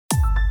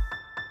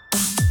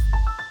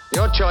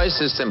Your choice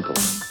is simple.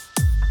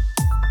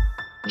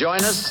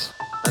 Join us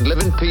and live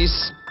in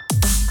peace,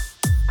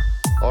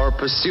 or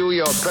pursue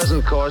your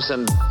present course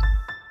and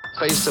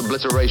face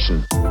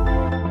obliteration.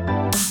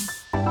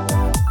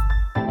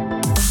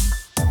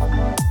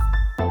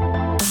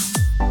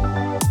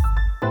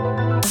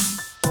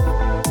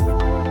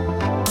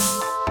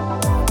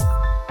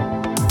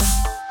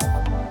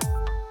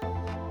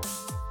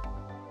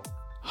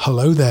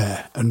 Hello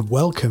there, and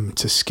welcome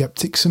to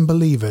Skeptics and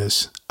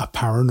Believers, a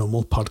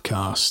paranormal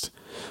podcast.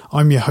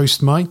 I'm your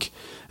host, Mike,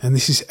 and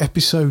this is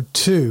episode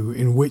 2,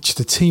 in which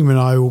the team and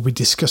I will be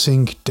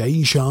discussing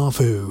Deja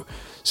Vu.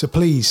 So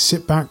please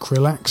sit back,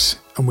 relax,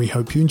 and we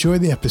hope you enjoy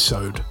the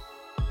episode.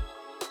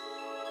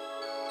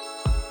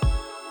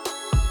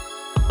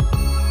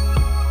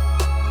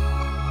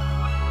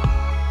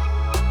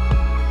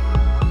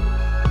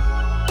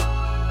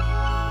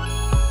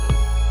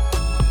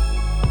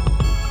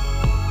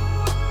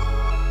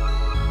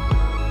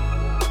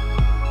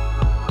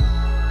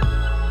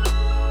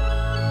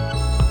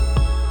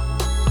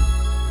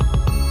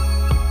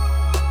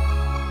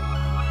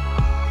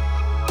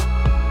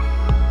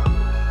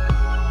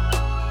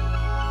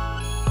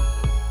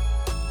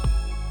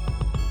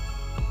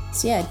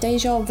 So yeah,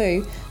 Deja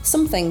Vu,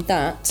 something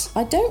that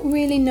I don't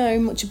really know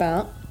much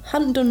about,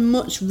 hadn't done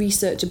much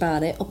research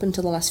about it up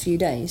until the last few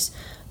days,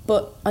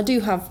 but I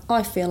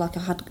feel like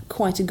I had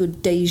quite a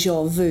good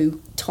Deja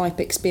Vu type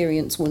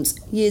experience once,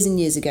 years and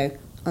years ago,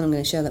 and I'm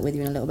going to share that with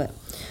you in a little bit.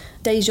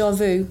 Deja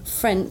Vu,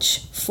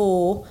 French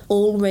for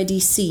already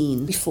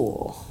seen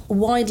before.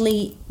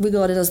 Widely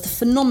regarded as the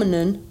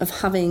phenomenon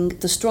of having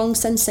the strong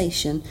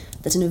sensation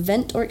that an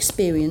event or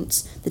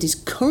experience that is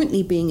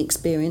currently being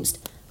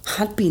experienced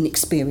had been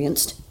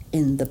experienced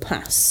in the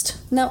past.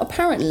 Now,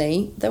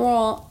 apparently, there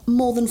are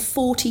more than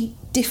 40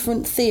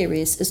 different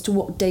theories as to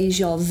what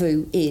Deja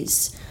Vu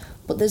is,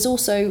 but there's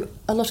also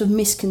a lot of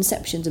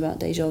misconceptions about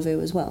Deja Vu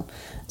as well.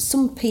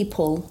 Some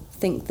people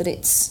think that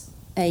it's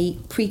a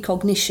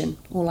precognition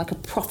or like a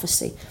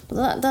prophecy,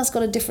 but that's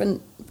got a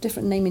different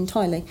name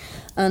entirely,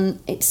 and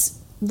it's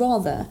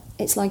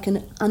like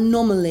an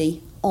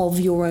anomaly of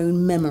your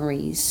own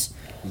memories,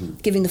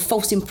 giving the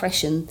false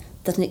impression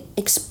that an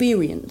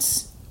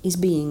experience is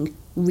being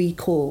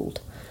recalled.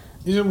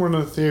 Isn't one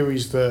of the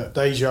theories that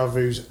Deja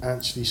Vu's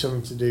actually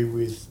something to do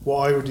with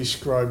what I would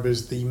describe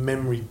as the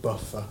memory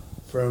buffer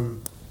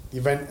from the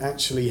event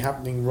actually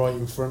happening right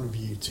in front of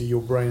you to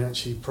your brain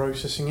actually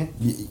processing it?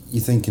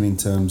 You're thinking in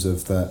terms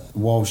of that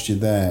whilst you're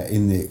there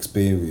in the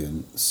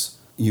experience,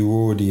 you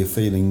already are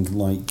feeling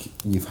like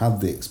you've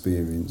had the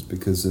experience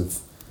because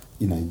of,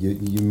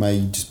 you may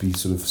just be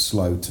sort of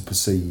slow to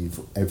perceive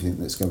everything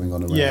that's going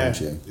on around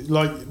you.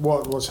 Like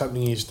what's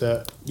happening is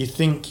that you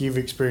think you've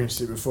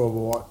experienced it before,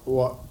 but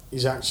what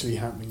is actually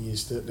happening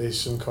is that there's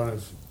some kind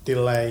of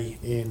delay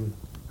in,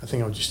 I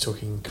think I'm just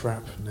talking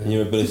crap now. And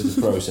your ability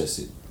to process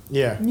it.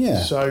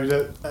 Yeah. So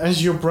that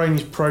as your brain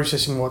is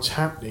processing what's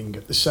happening,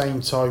 at the same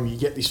time you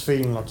get this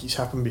feeling like it's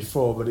happened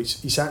before, but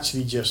it's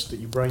actually just that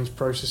your brain's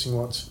processing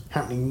what's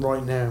happening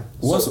right now.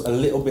 What's a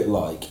little bit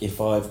like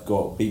if I've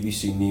got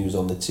BBC News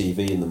on the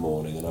TV in the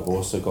morning and I've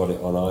also got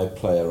it on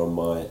iPlayer on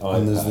my iPad.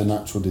 And there's the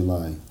natural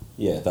delay.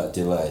 Yeah, that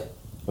delay.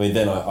 I mean,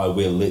 then I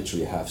will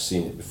literally have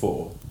seen it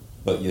before,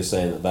 but you're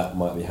saying that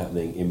might be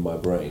happening in my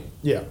brain.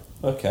 Yeah.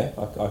 Okay,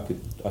 I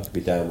could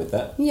be down with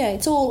that. Yeah,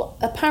 it's all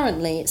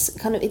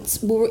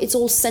it's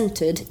all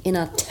centered in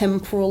our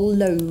temporal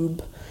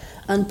lobe,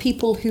 and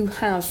people who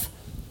have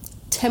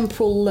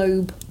temporal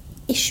lobe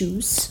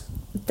issues,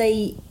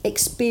 they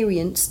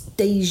experience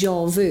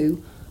Deja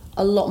Vu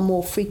a lot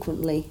more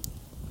frequently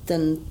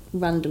than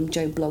random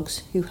Joe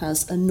Bloggs who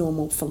has a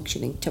normal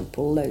functioning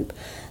temporal lobe.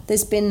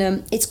 There's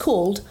been it's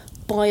called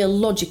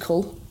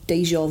biological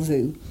Deja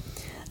Vu,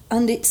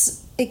 and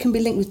it can be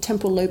linked with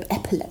temporal lobe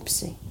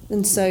epilepsy.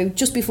 And so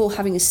just before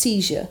having a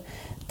seizure,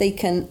 they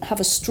can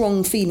have a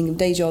strong feeling of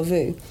Deja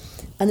Vu.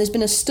 And there's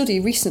been a study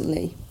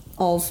recently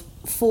of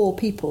 4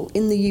 people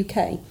in the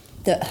UK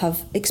that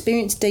have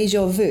experienced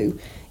Deja Vu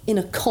in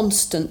a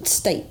constant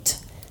state.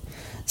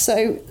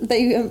 So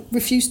they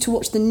refused to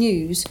watch the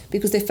news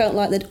because they felt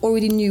like they'd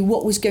already knew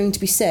what was going to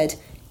be said,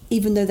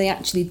 even though they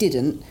actually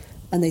didn't,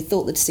 and they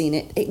thought they'd seen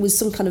it. It was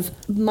some kind of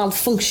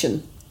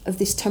malfunction of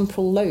this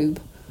temporal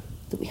lobe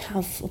that we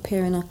have up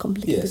here in our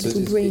complicated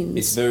little brains.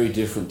 It's very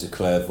different to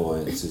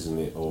clairvoyance, isn't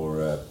it,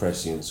 or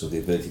prescience, or the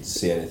ability to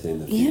see anything in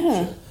the future.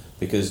 Yeah.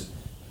 Because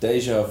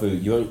Deja Vu,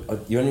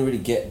 you only really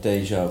get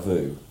Deja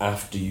Vu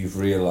after you've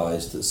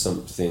realised that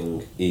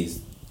something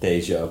is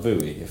Deja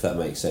Vu-y, if that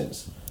makes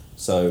sense.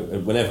 So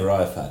whenever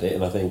I've had it,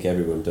 and I think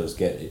everyone does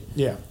get it,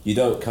 you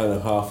don't kind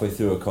of halfway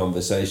through a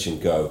conversation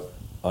go,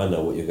 I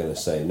know what you're going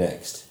to say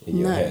next in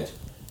your head.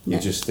 You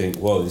just think,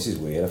 whoa, this is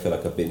weird. I feel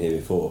like I've been here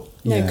before.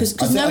 No,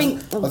 because knowing...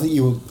 I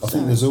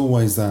think there's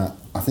always that...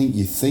 I think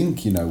you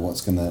think you know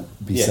what's going to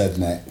be said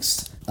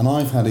next. And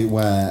I've had it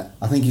where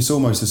I think it's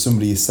almost as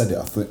somebody has said it,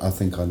 I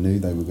think I knew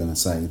they were going to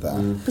say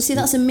that. But see,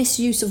 that's a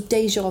misuse of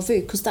deja vu,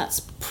 because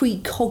that's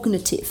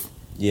precognitive.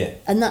 Yeah.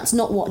 And that's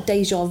not what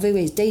deja vu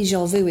is.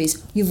 Deja vu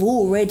is you've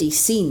already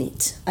seen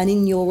it, and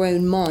in your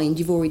own mind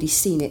you've already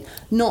seen it.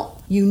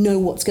 Not you know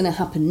what's going to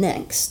happen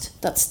next.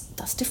 That's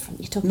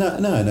different. You're talking No.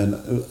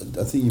 about...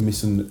 I think you're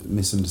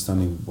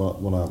misunderstanding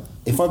what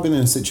if I've been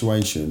in a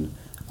situation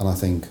and I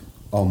think,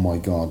 oh my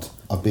God,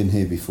 I've been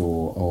here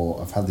before,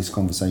 or I've had this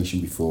conversation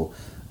before.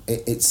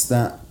 It's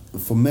that,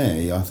 for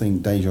me, I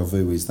think deja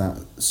vu is that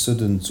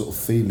sudden sort of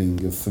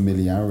feeling of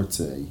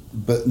familiarity.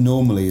 But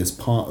normally, as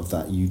part of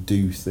that, you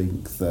do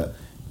think that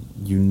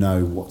you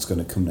know what's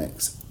going to come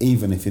next,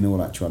 even if in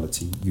all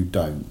actuality you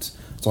don't.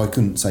 So I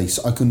couldn't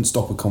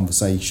stop a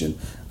conversation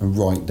and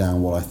write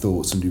down what I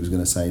thought somebody was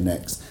going to say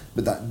next.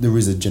 But that there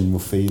is a general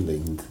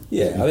feeling.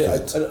 Yeah,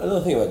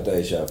 another thing about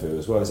deja vu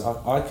as well is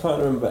I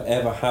can't remember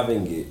ever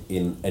having it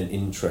in an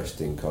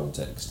interesting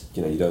context.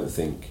 You know, you don't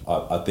think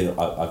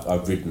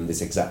I've ridden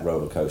this exact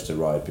roller coaster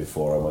ride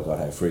before. Oh my God,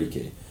 how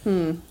freaky!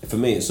 For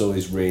me, it's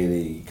always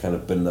really kind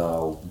of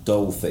banal,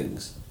 dull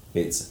things.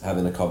 It's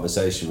having a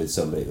conversation with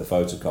somebody at the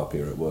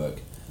photocopier at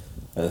work,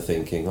 and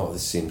thinking, oh,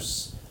 this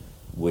seems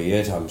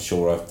weird. I'm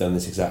sure I've done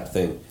this exact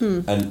thing,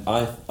 and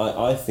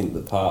I think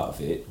that part of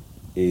it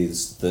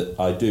is that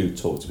I do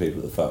talk to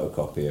people at the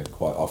photocopier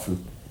quite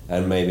often,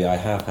 and maybe I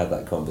have had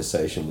that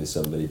conversation with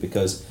somebody,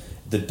 because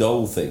the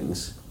dull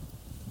things,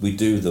 we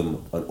do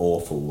them an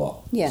awful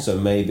lot. Yeah. So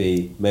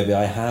maybe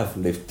I have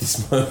lived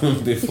this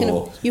moment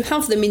before. You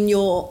have them in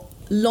your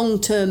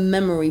long-term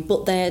memory,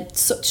 but they're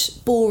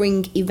such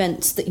boring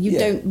events that you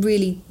don't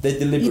really... They're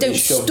deliberately you don't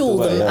shoved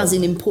store them away, as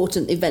an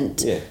important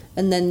event. Yeah.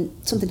 And then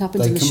something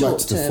happens They in the come short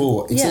back to term. the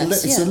fore.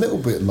 It's a little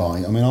bit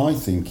like, I mean, I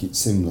think it's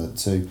similar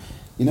to,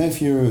 you know,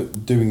 if you're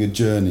doing a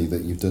journey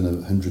that you've done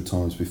 100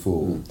 times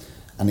before,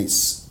 and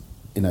it's,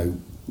 you know,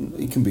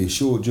 it can be a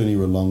short journey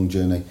or a long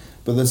journey,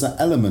 but there's that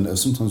element of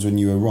sometimes when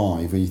you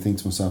arrive where you think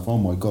to myself, oh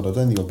my God, I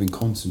don't think I've been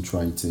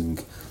concentrating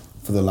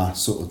for the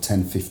last sort of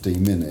 10,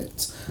 15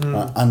 minutes.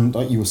 And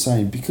like you were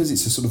saying, because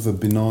it's a sort of a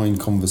benign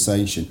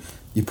conversation,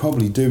 you're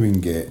probably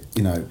doing it,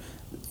 you know,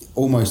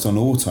 almost on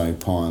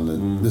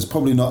autopilot. There's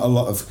probably not a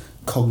lot of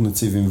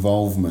cognitive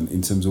involvement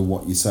in terms of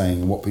what you're saying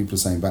and what people are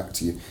saying back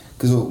to you,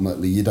 because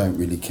ultimately you don't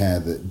really care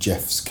that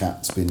Jeff's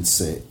cat's been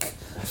sick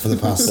for the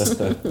past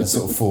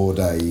sort of 4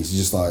 days.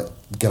 You're just like,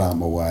 get out of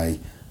my way,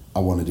 I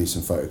want to do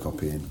some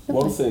photocopying.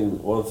 One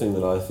thing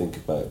that I think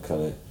about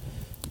kind of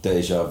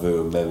deja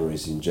vu and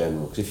memories in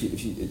general, because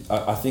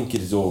I think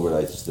it is all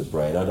related to the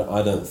brain.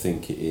 I don't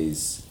think it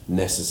is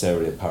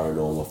necessarily a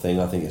paranormal thing.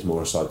 I think it's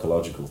more a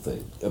psychological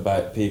thing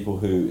about people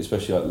who,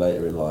 especially like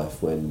later in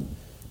life, when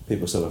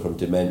people suffer from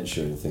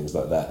dementia and things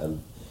like that,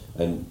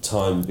 and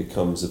time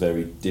becomes a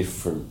very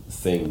different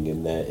thing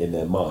in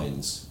their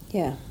minds.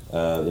 Yeah. You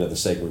know, the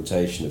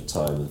segmentation of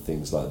time and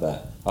things like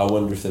that. I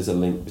wonder if there's a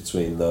link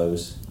between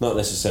those. Not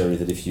necessarily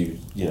that if you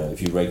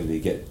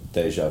regularly get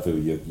deja vu,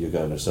 you're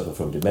going to suffer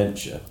from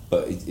dementia,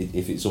 but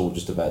if it's all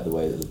just about the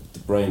way that the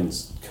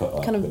brain's cut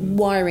up. Kind of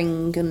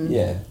wiring and...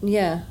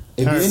 Yeah.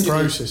 How it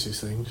processes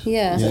things.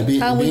 Yeah.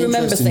 How we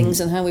remember things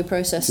and how we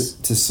process.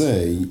 To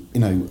see, you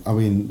know, I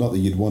mean, not that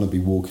you'd want to be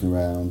walking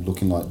around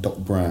looking like Doc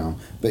Brown,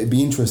 but it'd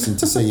be interesting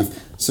to see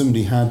if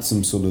somebody had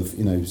some sort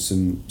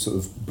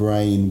of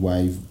brain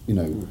wave, you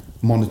know,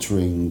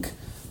 monitoring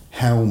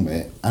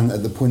helmet, and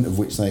at the point of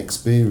which they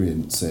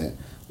experience it,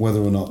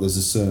 whether or not there's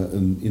a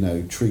certain, you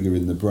know, trigger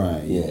in the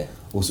brain,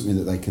 or something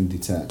that they can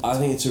detect. I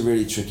think it's a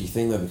really tricky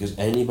thing though, because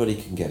anybody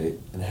can get it,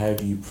 and how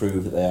do you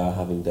prove that they are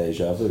having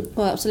deja vu?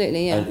 Well,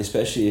 absolutely, yeah. And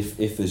especially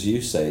if as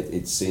you say,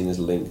 it's seen as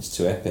linked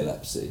to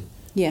epilepsy.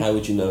 Yeah. How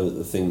would you know that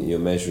the thing that you're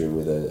measuring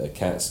with a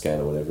CAT scan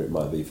or whatever it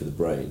might be for the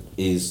brain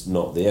is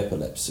not the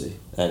epilepsy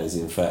and is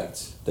in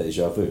fact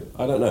deja vu?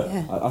 I don't know.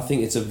 Yeah. I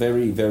think it's a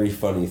very, very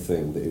funny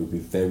thing that it would be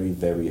very,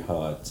 very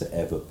hard to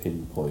ever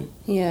pinpoint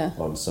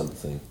on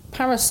something.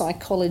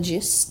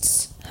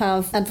 Parapsychologists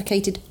have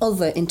advocated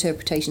other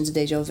interpretations of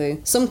deja vu.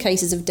 Some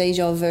cases of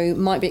deja vu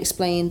might be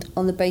explained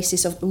on the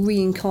basis of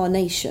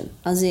reincarnation,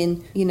 as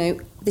in, you know,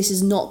 this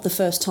is not the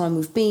first time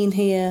we've been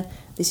here,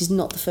 this is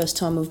not the first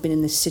time we've been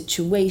in this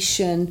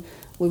situation,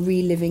 we're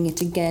reliving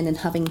it again and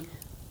having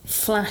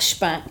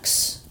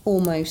flashbacks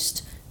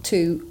almost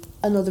to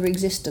another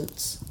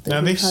existence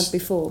that we've had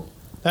before.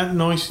 That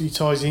nicely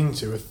ties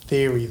into a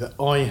theory that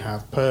I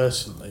have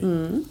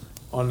personally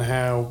on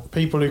how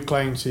people who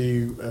claim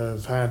to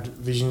have had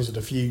visions of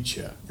the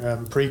future,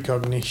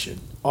 precognition.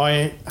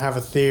 I have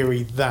a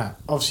theory that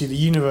obviously the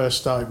universe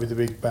started with the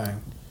Big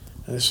Bang,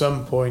 and at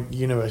some point the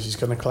universe is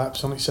going to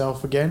collapse on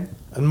itself again.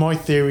 And my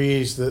theory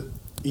is that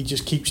it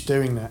just keeps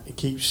doing that. It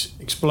keeps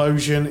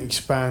explosion,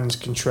 expands,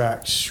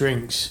 contracts,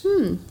 shrinks,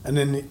 and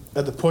then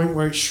at the point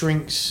where it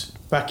shrinks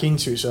back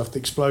into itself, the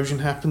explosion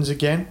happens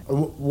again.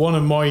 One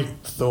of my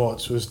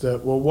thoughts was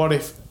that, well, what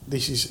if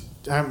this is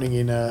happening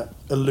in a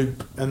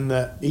loop, and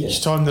that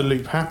each time the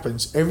loop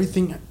happens,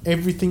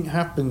 everything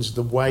happens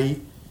the way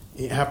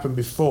it happened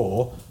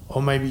before,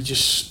 or maybe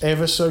just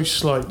ever so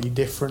slightly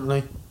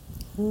differently.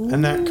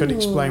 And that could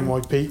explain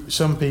why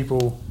some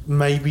people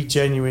maybe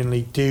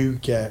genuinely do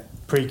get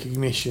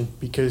precognition,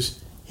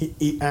 because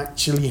it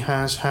actually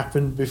has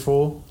happened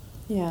before.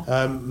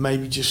 Yeah.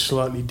 maybe just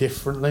slightly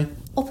differently.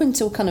 Up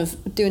until kind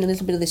of doing a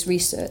little bit of this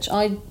research,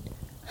 I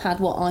had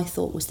what I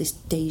thought was this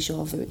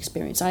deja vu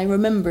experience. I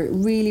remember it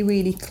really,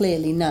 really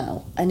clearly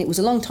now, and it was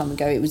a long time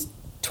ago. It was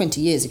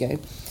 20 years ago,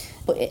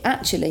 but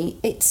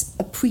it's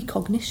a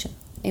precognition.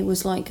 It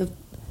was like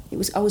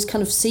I was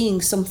kind of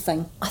seeing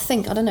something. I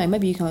don't know,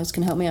 maybe you guys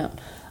can help me out.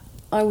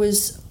 I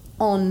was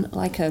on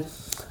like a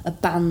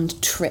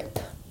band trip.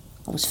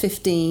 I was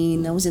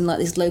 15, I was in like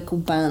this local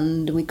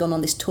band, and we'd gone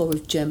on this tour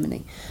of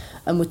Germany.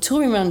 And we're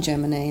touring around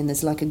Germany, and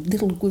there's like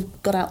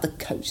we've got out the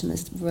coach,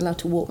 and we're allowed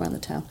to walk around the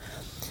town.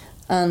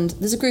 And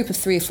there's a group of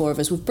 3 or 4 of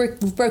us, we've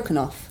broken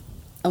off,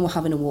 and we're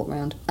having a walk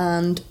round.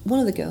 And one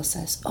of the girls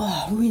says,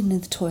 "Oh, I really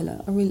need the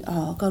toilet.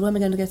 Oh God, where am I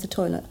going to go to the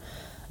toilet?"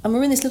 And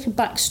we're in this little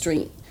back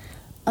street,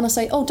 and I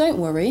say, "Oh, don't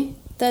worry,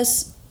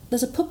 there's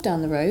a pub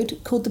down the road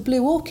called the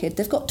Blue Orchid.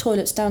 They've got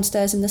toilets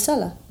downstairs in the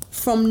cellar."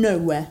 From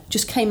nowhere,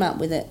 just came out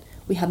with it.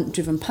 We hadn't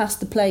driven past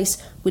the place,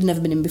 we'd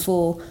never been in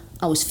before.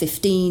 I was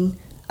 15,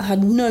 I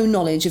had no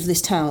knowledge of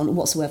this town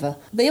whatsoever.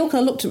 They all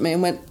kind of looked at me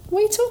and went, "What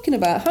are you talking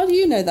about? How do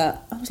you know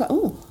that?" I was like,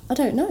 "Oh, I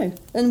don't know."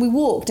 And we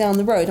walk down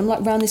the road, I'm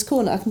like round this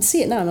corner, I can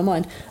see it now in my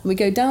mind. And we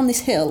go down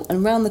this hill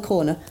and round the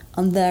corner,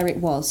 and there it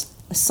was.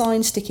 A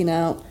sign sticking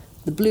out,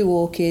 the Blue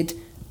Orchid.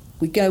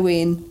 We go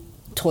in,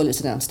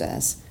 toilets are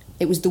downstairs.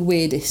 It was the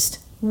weirdest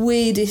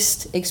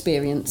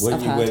experience When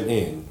I've you had. went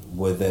in,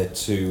 were there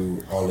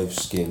 2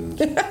 olive-skinned,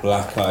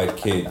 black-eyed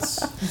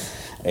kids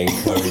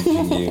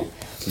encouraging you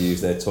to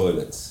use their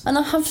toilets? And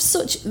I have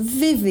such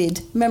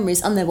vivid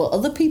memories, and there were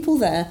other people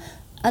there,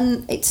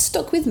 and it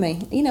stuck with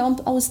me. You know,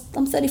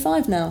 I'm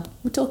 35 now.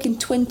 We're talking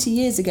 20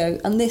 years ago,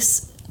 and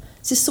this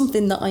is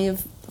something that I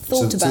have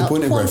thought So about. the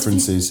point of quite a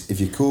reference few- is, if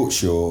you're caught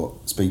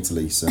short, speak to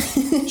Lisa.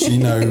 She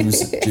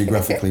knows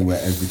geographically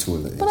where every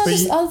toilet is. But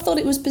I thought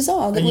it was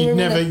bizarre that And we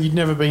were you'd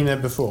never been there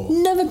before?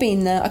 Never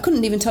been there. I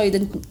couldn't even tell you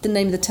the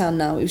name of the town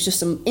now. It was just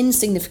some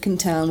insignificant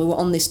town. We were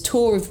on this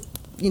tour of,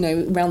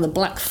 around the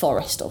Black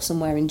Forest or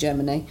somewhere in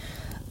Germany,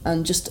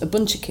 and just a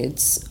bunch of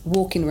kids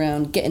walking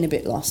around, getting a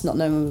bit lost, not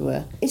knowing where we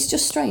were. It's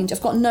just strange.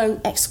 I've got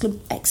no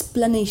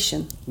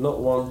explanation. Not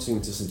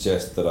wanting to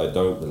suggest that I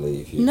don't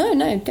believe you. No,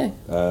 go.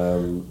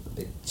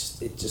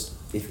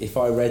 If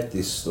I read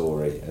this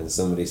story and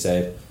somebody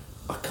said,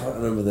 "I can't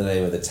remember the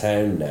name of the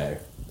town now,"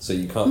 so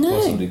you can't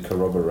possibly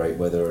corroborate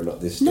whether or not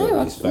this story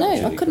is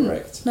factually I couldn't.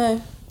 correct. No.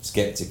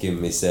 Skeptic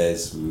in me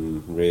says,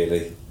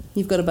 really?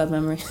 You've got a bad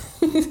memory.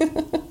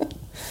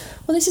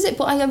 Well, this is it.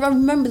 But I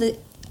remember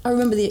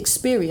the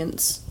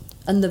experience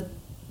and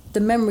the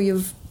memory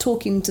of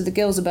talking to the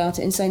girls about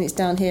it and saying it's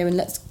down here and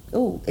it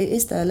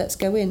is there. Let's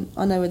go in.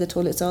 I know where the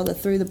toilets are. They're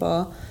through the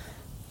bar,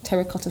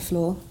 terracotta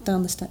floor,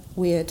 down the step.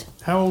 Weird.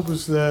 How old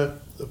was the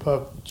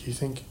pub, do you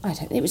think? I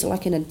don't. It was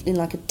like in a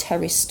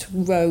terraced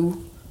row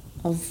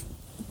of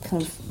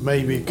kind of.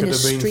 Maybe it could in a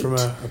have been street. from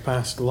a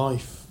past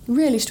life.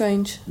 Really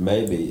strange.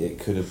 Maybe it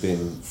could have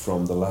been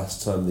from the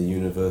last time the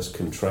universe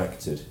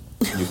contracted.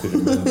 You could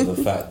remember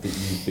the fact that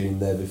you'd been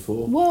there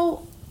before.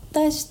 Well,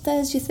 there's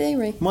your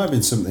theory. Might have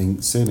been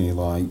something silly,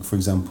 like, for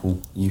example,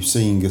 you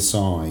seeing a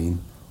sign,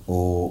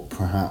 or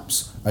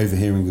perhaps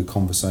overhearing a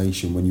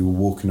conversation when you were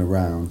walking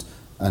around,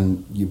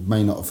 and you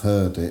may not have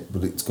heard it,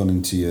 but it's gone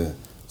into your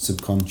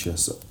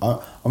subconscious.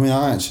 I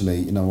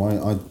actually,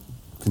 I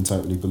can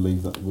totally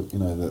believe that,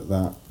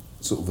 that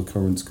sort of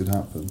occurrence could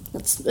happen.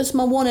 That's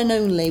my one and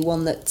only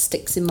one that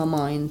sticks in my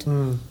mind.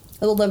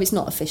 Although it's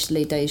not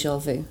officially deja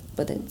vu,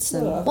 but it's.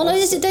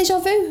 Is it deja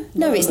vu?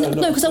 No, it's not.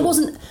 No, because I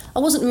wasn't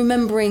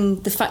remembering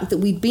the fact that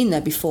we'd been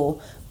there before,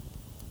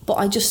 but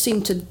I just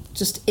seemed to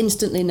just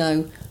instantly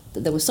know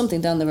that there was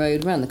something down the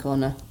road, around the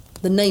corner,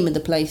 the name of the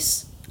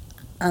place,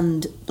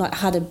 and like I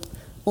had an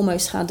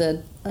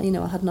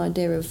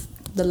idea of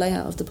the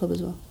layout of the pub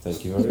as well.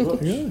 Thank you very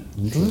much. Yeah,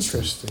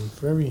 interesting.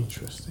 Very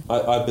interesting.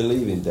 I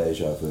believe in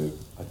deja vu.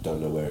 I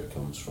don't know where it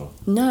comes from.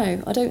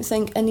 No, I don't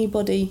think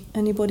anybody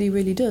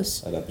really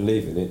does. And I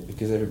believe in it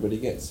because everybody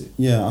gets it.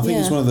 Yeah, I think Yeah.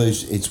 it's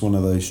one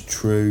of those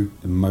true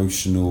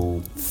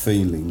emotional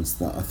feelings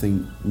that I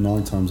think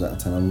 9 times out of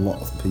 10 a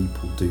lot of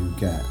people do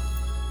get.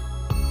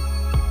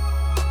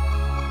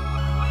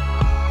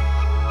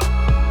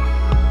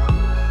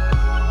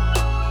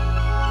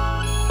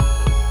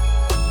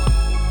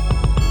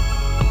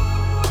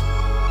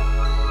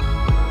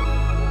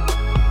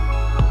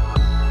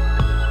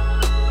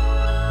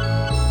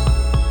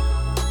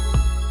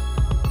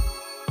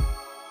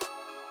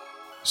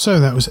 So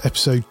that was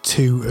episode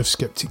 2 of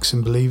Skeptics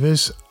and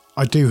Believers.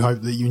 I do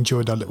hope that you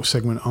enjoyed our little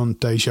segment on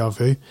deja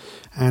vu.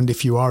 And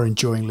if you are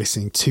enjoying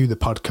listening to the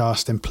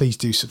podcast, then please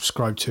do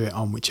subscribe to it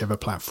on whichever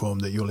platform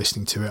that you're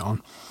listening to it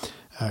on.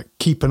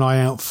 Keep an eye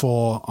out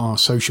for our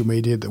social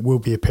media that will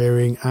be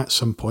appearing at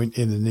some point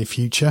in the near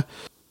future.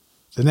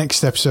 The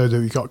next episode that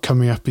we've got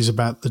coming up is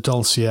about the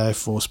Dulce Air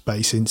Force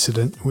Base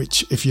incident,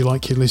 which, if you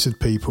like your lizard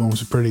people,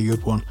 was a pretty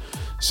good one.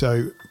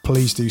 So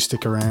please do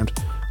stick around.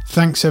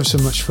 Thanks ever so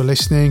much for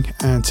listening,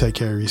 and take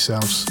care of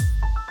yourselves.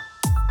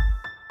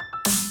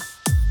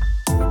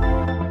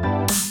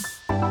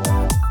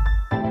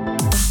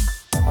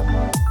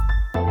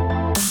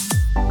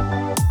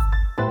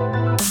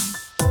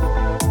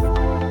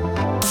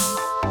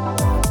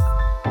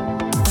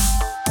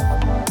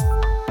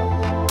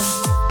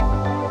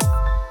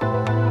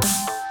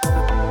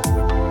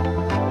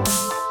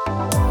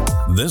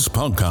 This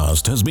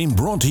podcast has been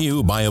brought to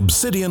you by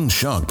Obsidian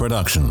Shark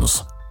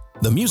Productions.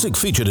 The music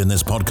featured in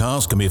this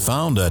podcast can be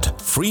found at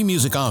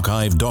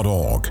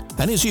freemusicarchive.org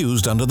and is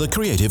used under the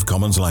Creative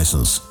Commons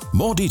license.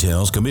 More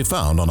details can be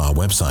found on our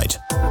website.